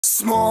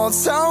Small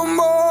town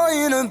boy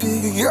in a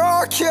big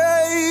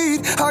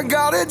arcade, I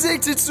got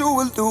addicted to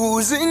a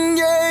losing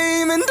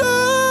game, and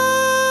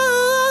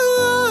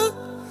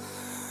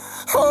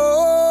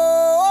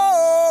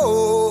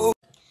oh,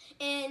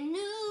 in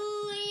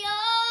New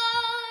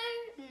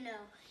York, no,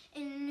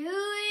 in New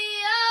York,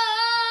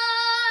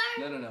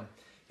 No.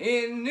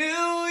 In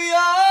New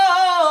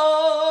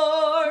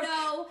York,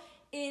 no,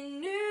 in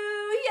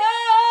New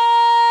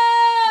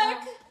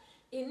York, no.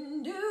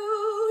 In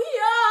New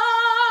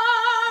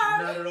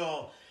York, not at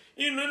all.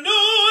 In New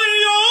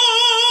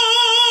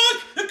York,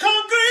 the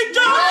concrete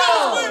jungle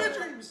is where the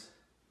dreams.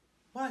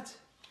 What?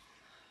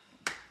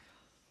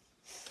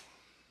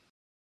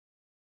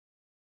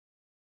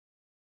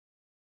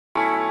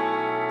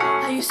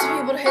 I used to be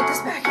able to hit this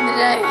back in the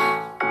day.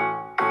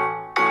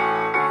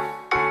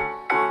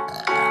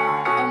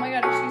 Oh my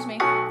god, excuse me.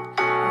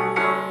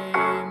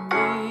 Lay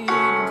me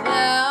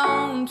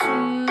down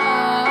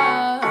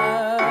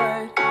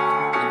tonight.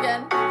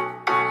 Again.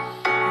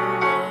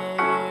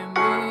 Lay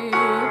me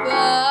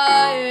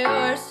by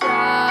your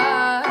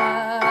side.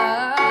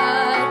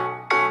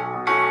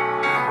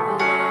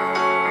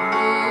 Lay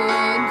me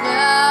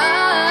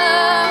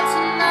down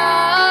tonight.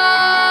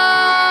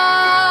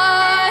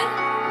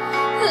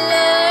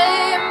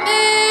 Lay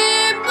me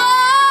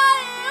by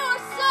your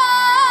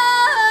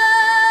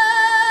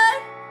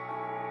side.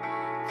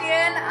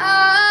 Can I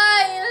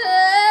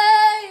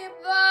lay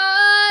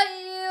by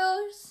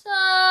your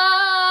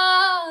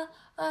side?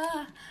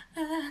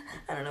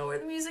 I don't know where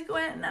the music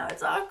went. Now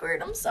it's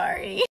awkward. I'm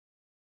sorry.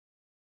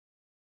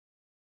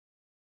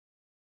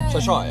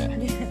 Should I try it?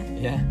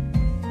 Yeah.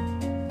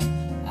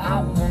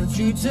 I want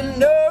you to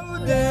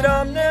know that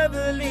I'm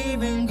never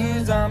leaving,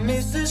 'cause I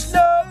miss the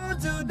snow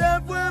till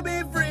death will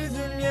be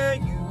freezing. Yeah,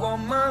 you are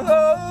my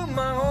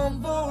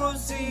home for all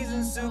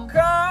seasons. So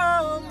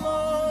come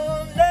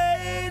on,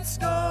 let's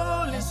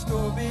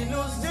go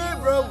below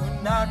zero.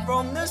 We're not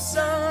from the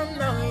sun.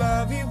 I'll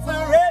love you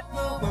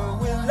forever, but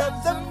we'll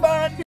love the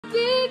fun.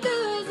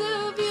 because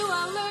of you,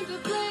 I learned to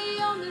play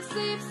on the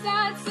safe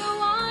side so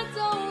I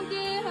don't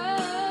get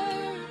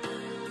hurt.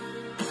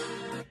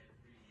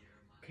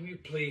 Can you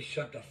please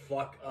shut the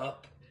fuck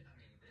up?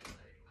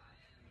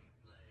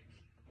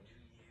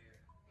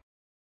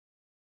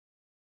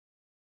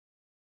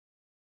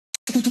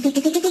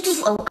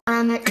 Oh,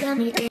 I'm a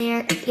gummy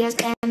bear. Yes,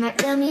 I'm a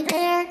gummy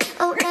bear.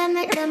 Oh, I'm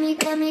a gummy,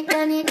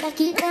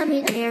 lucky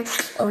gummy bear.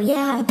 Oh,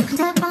 yeah.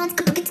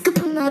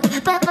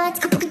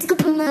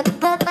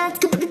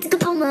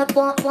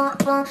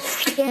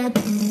 Yeah.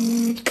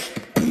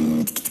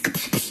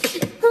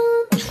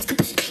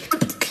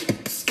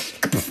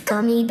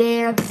 Gummy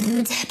bear.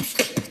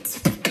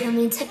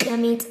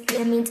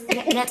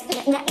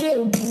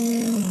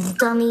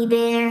 Gummy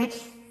bear.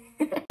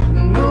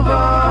 Move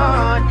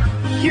on,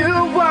 you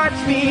watch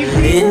me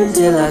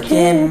until I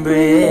can't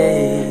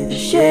breathe,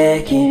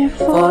 shaking,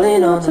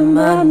 falling onto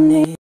my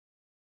knees.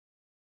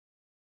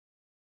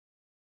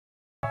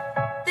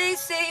 They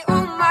say,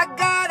 oh my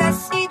God, I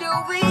see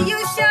the way you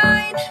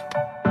shine.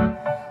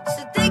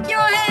 So take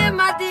your hand,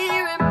 my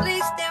dear, and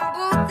place them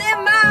both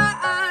in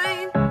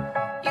mine.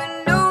 You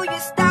know you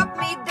stopped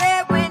me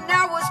there when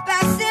I was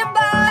passing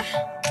by,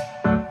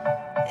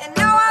 and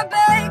now I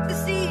beg to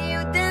see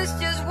you dance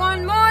just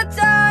one more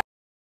time.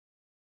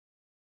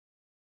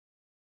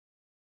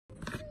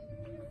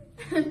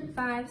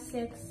 5,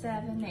 6,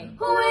 7, 8. Wait,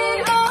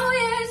 oh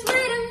yes, wait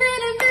a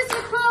minute, Mr.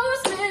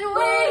 Postman.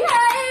 Wait,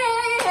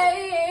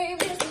 hey,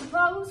 Mr.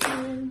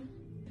 Postman.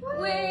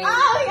 Wait.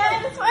 Oh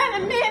yes, wait a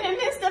minute,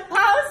 Mr.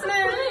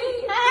 Postman.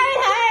 Hey.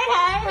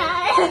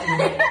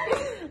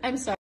 I'm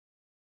sorry.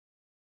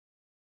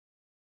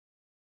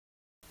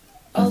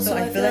 Also,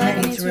 I feel like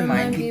I need to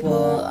remind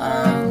people,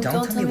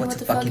 don't tell me what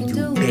to fucking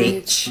do,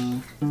 bitch.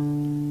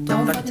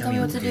 Don't fucking tell me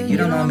what to do. You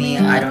don't know me,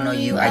 I don't know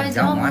you, I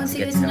don't want to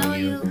get to know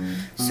you.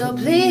 So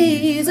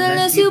please,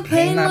 unless you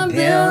pay my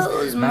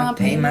bills,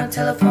 pay my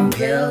telephone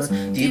bills,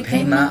 do you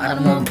pay my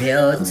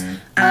automobiles?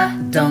 I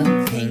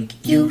don't think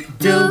you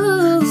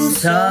do.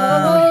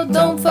 So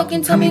don't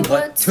fucking tell me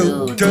what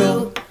to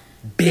do,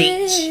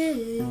 bitch.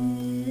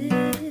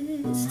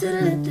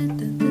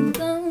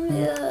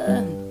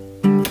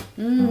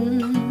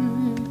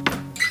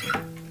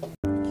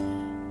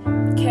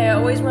 Okay, I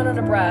always run out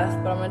of breath,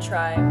 but I'm gonna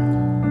try.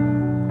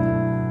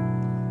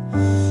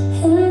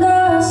 And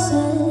I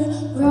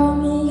said,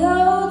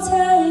 Romeo,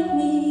 take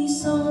me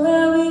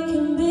somewhere we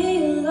can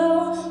be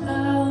alone.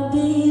 I'll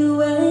be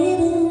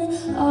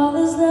waiting. All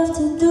that's left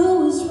to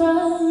do is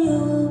run.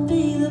 You'll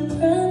be the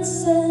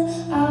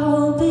princess,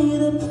 I'll be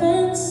the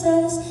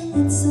princess.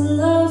 It's a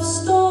love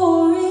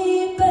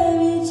story,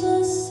 baby,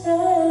 just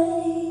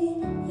say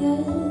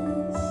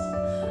yes.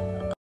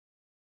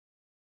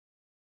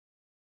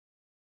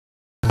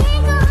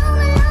 Can't go home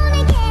alone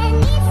again,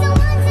 need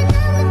someone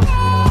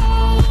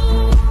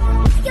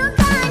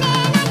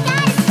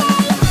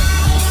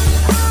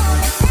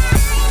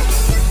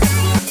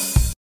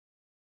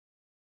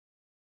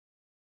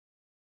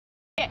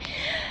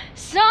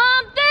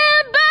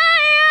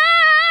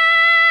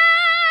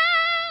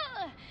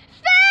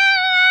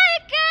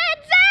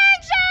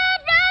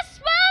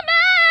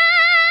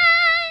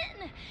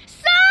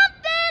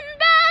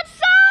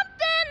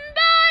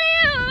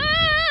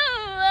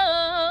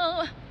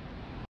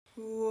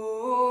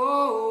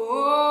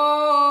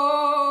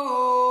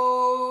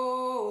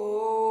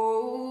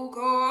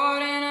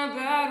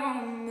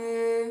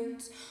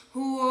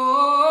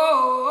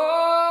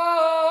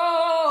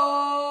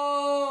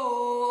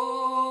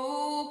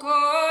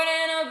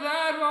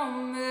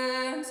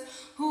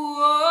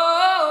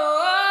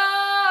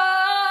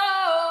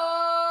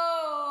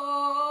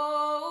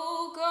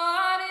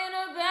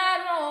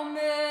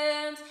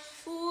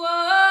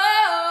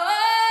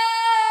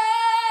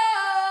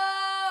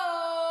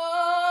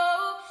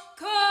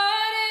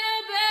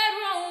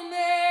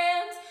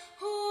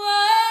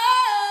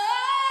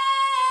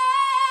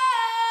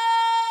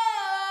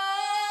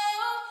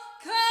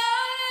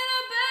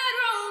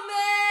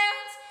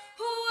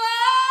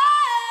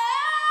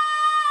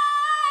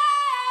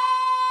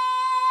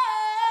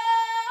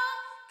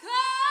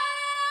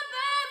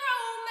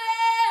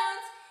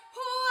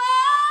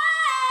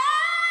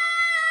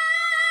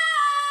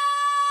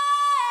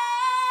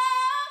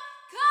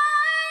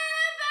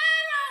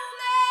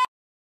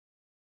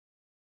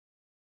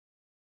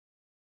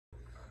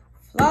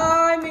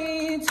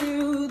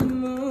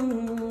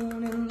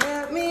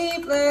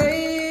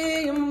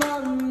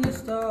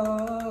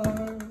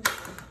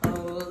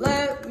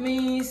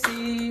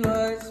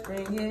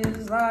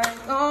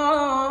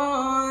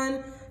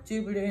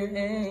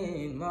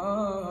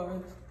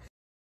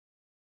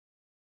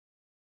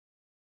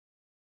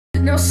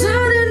Now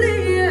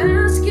suddenly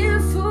you're asking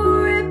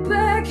for it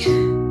back.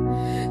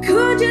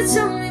 Could you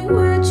tell me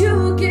where'd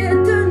you get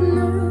the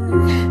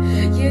nerve?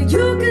 Yeah,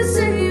 you can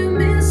say you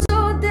miss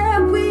all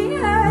that we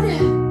had,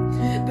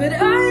 but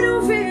I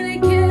don't really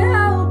care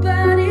how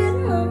bad it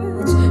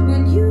hurts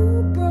when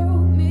you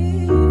broke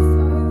me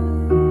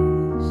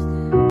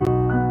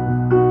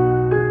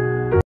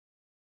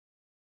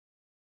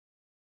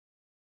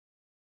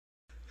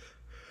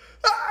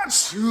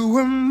first. You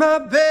were my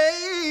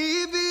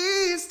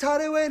baby,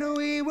 started when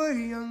we were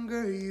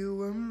younger. You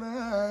were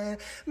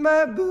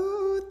my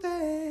boo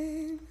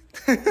thing.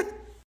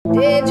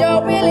 Did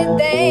y'all really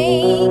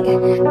think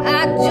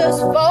I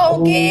just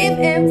forgive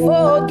and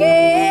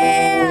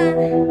forget?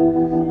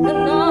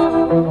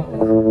 No,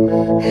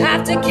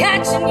 after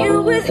catching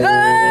you with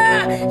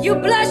her, you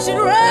blushing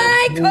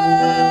right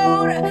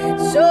cold,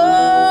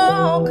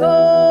 so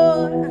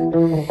cold.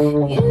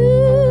 You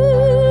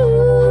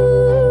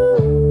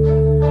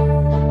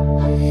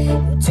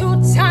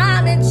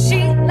two-time and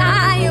cheat,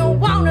 lying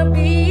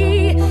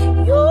wannabe.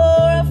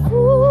 You're a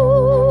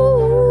fool.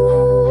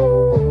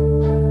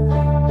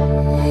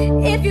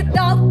 If you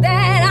thought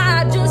that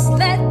I just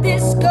let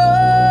this go,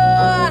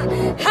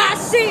 I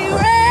see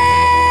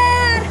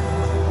red,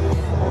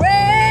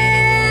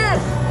 red,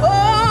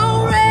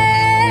 oh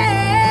red.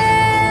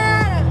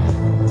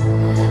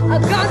 I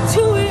got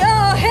to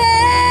your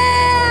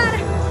head,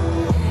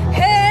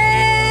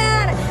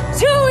 head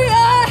to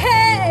your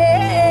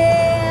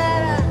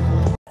head.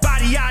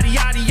 Body yaddy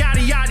yaddy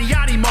yaddy yaddy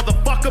yaddy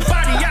motherfucker.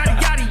 Body yaddy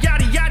yaddy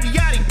yaddy yaddy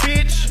yaddy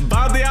bitch.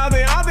 Body yaddy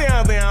yaddy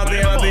yaddy yaddy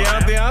yaddy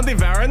yaddy yaddy.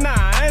 Very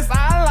nice.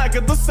 I like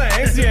it the same.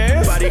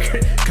 Yes. Body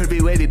could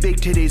be wavy, big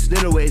titties,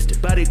 little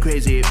waist. Body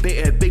crazy,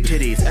 big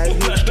titties, and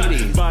huge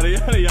titties. Body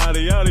yaddy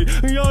yaddy yaddy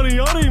yaddy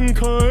yaddy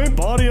mkai.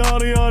 Body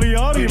yaddy yaddy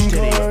yaddy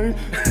mkai.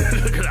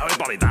 Look at how I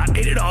bodied that,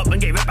 ate it up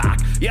and gave it back.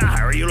 Yeah,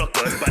 Harry, you look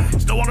good, but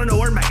still want to know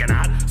where I'm making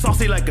at.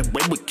 Saucy like a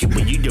baby,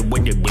 when you do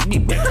when you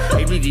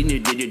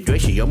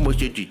dress, you almost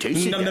did you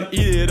taste it.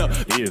 Eat it up,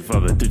 eat it for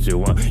the 2, 2,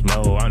 1.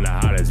 No, I'm the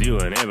hottest you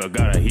ain't ever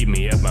gonna heat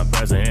me up. My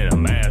present in a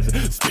mask.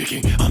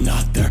 Speaking, I'm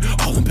not there.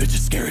 All them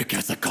bitches scary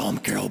cats. I call 'em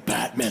Carol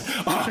Batman.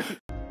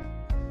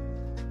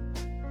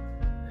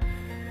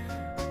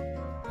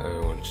 I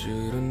want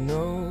you to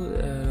know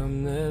that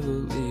I'm never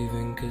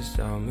leaving, 'cause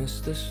I'll miss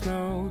the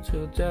snow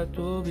till death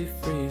will be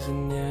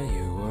freezing. Yeah,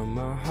 you are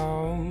my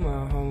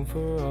home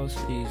for all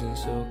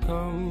seasons. So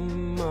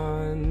come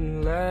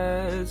on,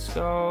 let's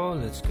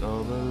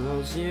go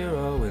below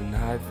zero and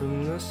hide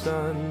from the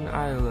sun.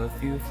 I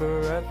love you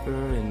forever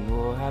and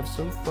we'll have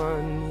some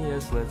fun.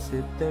 Yes, let's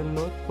hit the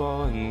North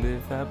Pole and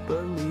live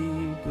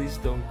happily. Please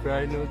don't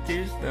cry, no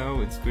tears now,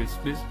 it's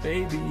Christmas,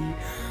 baby.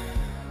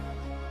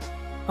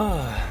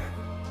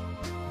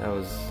 That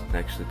was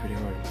actually pretty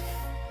hard.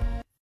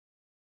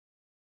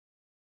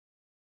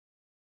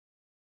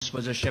 This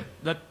was a ship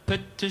that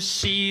put to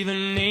sea. The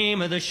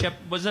name of the ship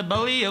was a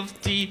Billy of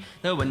Tea.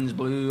 The winds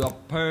blew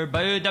up her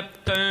bow,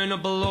 up down,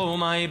 up below,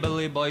 my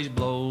Billy boys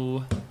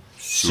blow.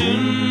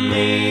 Soon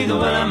may the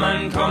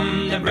wellerman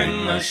come to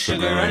bring us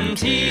sugar and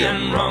tea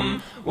and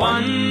rum.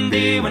 One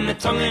day when the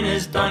tonguing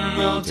is done,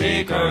 we'll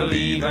take our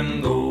leave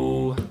and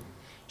go.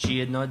 She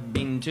had not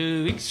been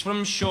 2 weeks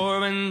from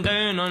shore when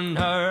down on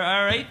her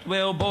a right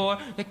whale bore.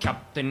 The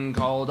captain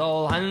called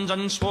all hands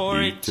and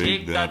swore he'd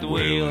take that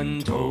whale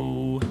in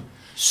tow.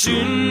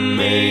 Soon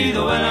may the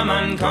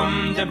wellerman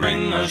come to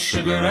bring us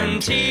sugar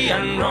and tea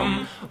and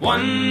rum.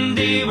 One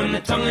day when the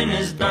tonguing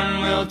is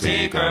done, we'll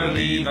take our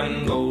leave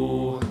and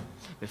go.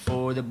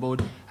 Before the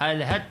boat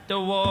had hit the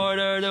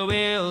water, the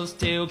whale's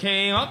tail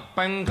came up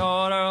and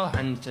caught her.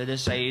 Hand to the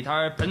side,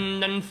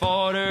 harpooned and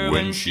fought her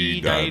when she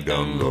dived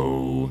down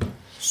low.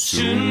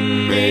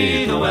 Soon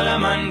may the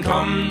wellerman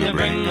come to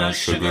bring us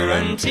sugar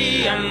and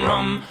tea and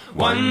rum.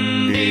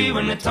 One day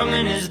when the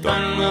tonguing is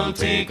done, we'll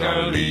take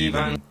our leave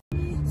and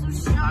So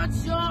shut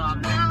your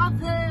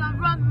mouth and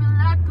run me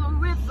like a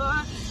river.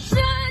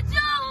 Shut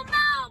your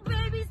mouth,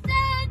 baby,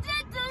 stand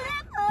and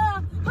deliver.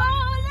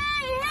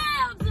 Holy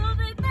hell, do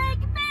they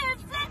make me a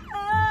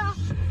sinner?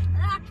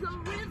 Like a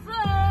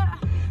river,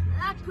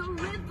 like a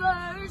river.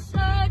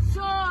 Shut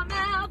your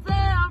mouth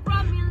and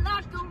run me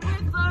like a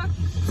river.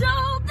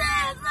 Show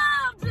this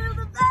love to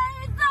the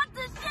face of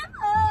the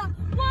shiver.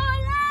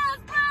 One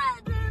last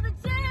breath and the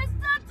chance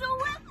not to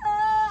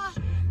wither.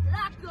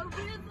 Like a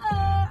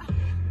river,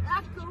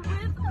 like a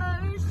river.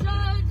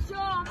 Shut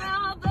your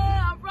mouth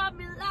and run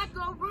me like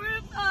a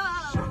river.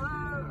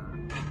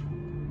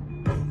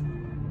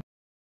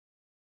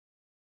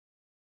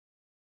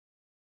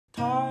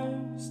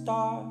 Time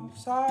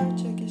stops, I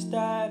check your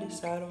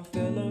status, I don't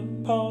feel a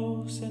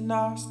pulse, and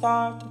I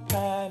start to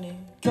panic.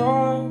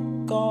 You're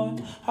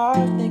gone,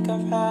 I think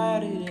I've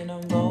had it, and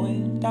I'm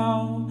going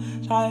down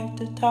like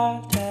the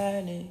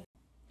Titanic.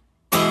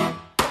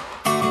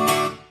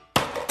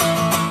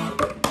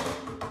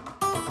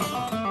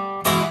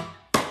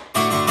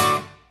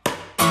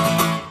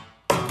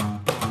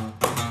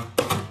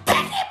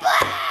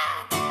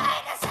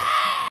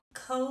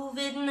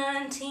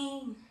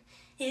 COVID-19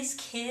 is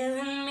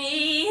killing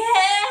me,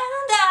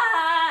 and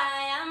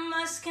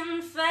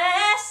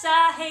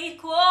hate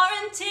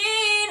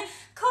quarantine.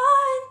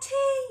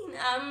 Quarantine,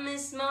 I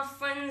miss my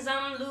friends,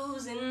 I'm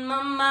losing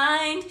my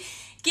mind.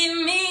 Give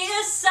me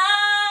a sign.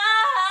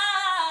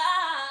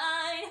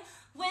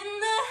 When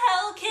the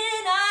hell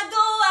can I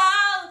go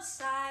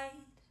outside?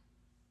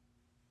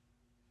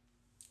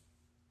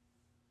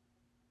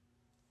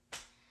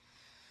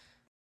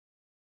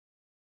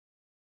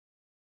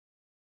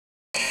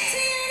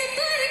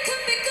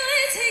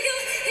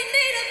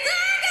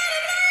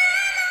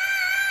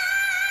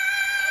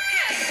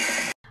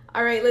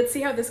 Alright, let's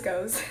see how this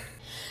goes.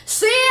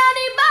 See,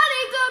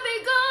 anybody could be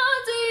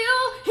good to you.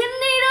 You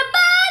need a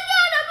bad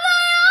guy to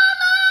blow your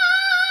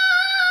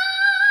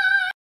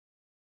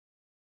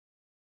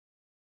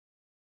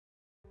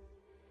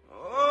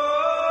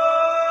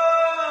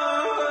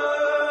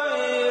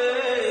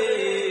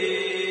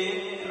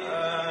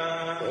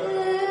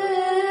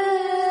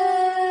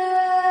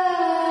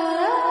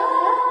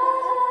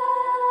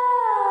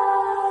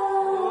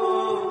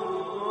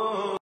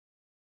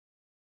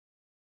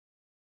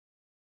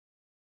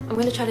I'm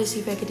gonna try to see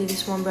if I can do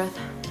this one breath.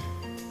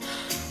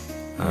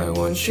 I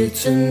want you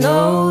to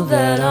know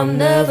that I'm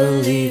never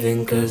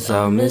leaving, 'cause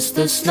I'll miss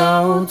the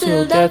snow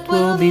till death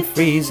will be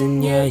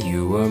freezing. Yeah,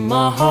 you were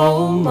my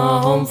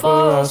home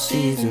for all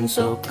seasons.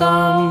 So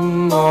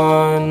come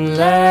on,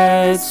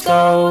 let's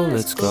go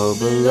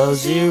below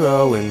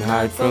zero and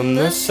hide from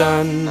the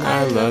sun.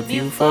 I love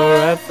you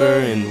forever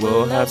and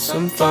we'll have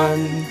some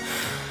fun.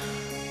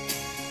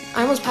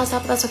 I almost passed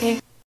out, but that's okay.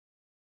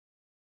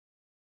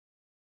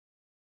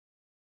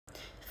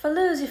 If I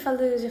lose you, if I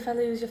lose you, if I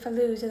lose you, if I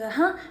lose you, the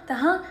huh,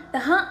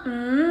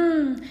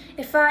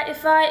 If I,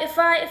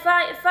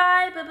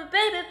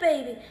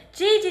 baby,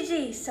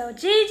 G, so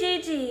G,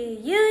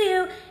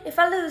 you, if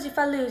I lose you,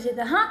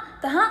 the huh,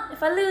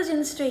 if I lose you in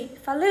the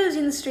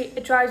street,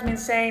 it drives me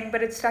insane,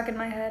 but it's stuck in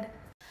my head.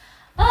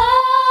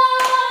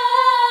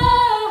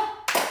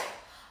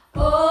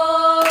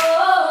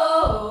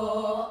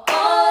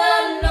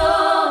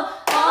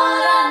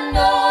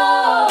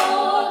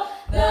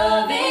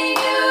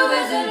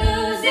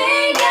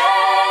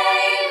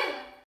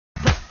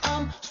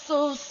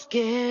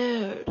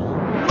 Scared.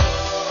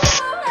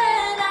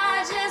 And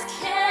I just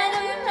can't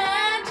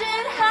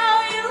imagine how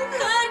you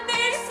could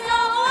be so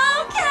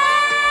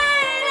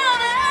okay.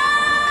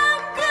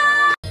 No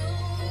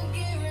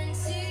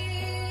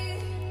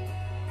guarantee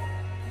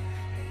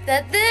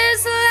that this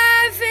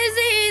life is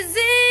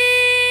easy.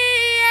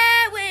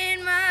 Yeah, when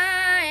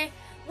my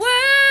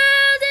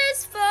world is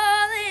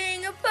falling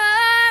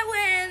apart,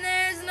 when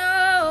there's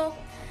no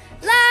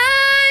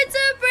light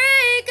to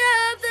break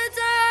up the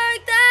dark,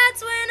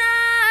 that's when I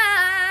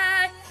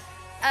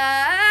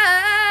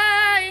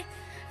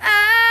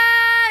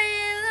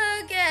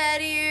look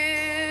at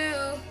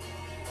you.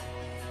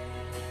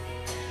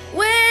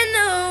 When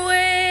the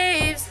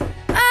waves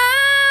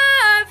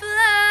are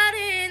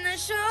flooding the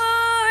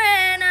shore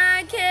and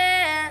I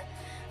can't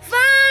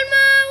find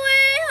my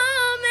way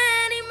home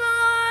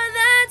anymore,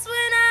 that's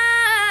when I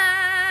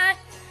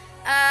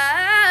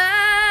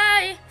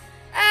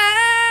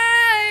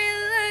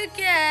look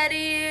at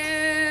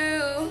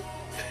you.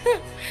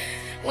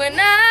 When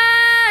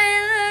I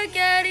look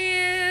at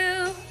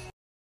you.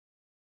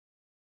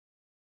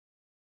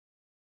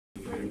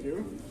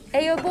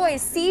 Ayo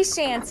boys, sea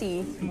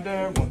shanty.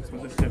 There once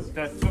was a ship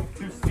that took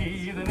to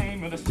sea. The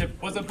name of the ship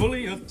was a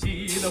bully of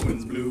tea. The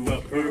winds blew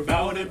up her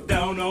bow, it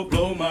down, oh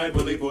blow, my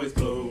bully boys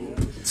blow.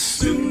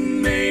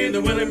 Soon may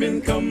the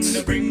wellerman come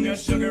to bring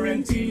us sugar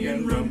and tea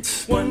and rum.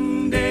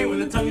 One day when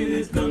the tonguing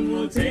is done,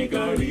 we'll take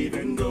our leave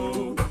and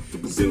go.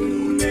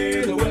 Soon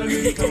may the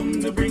wellerman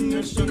come to bring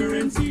us sugar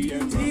and tea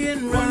and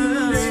rum.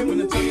 One day when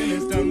the tonguing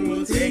is done,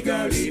 we'll take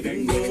our leave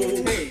and go.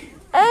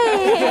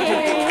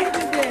 Hey!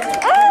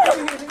 Oh,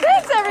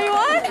 thanks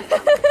everyone!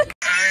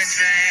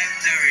 Unsave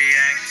the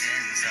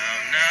reactions,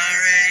 I'm not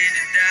ready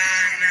to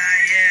die, not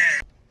yet.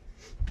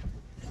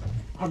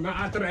 I'm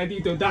not ready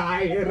to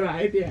die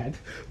right yet.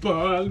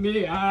 Pull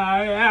me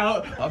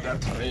out of the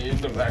train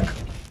wreck.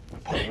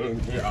 Pull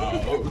me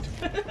out.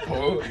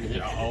 Pull me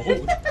out.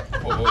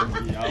 Pull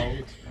me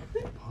out.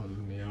 Pull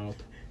me out.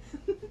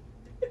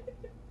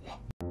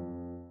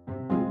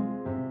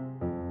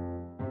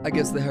 I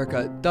guess the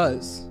haircut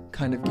does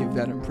kind of give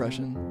that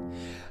impression.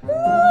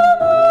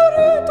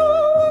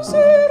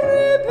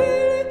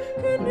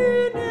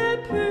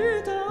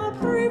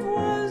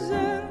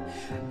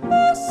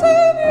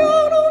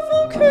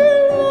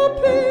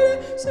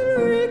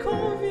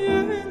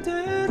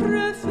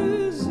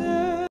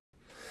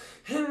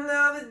 And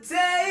now the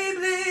day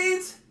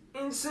bleeds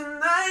into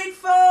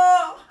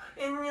nightfall,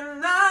 and you're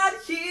not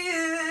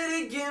here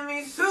to get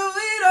me through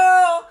it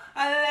all.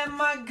 I let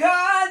my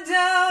guard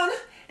down,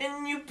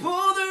 and you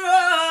pulled the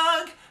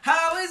rug.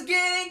 I was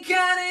getting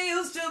kinda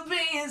used to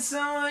being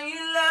someone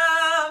you love.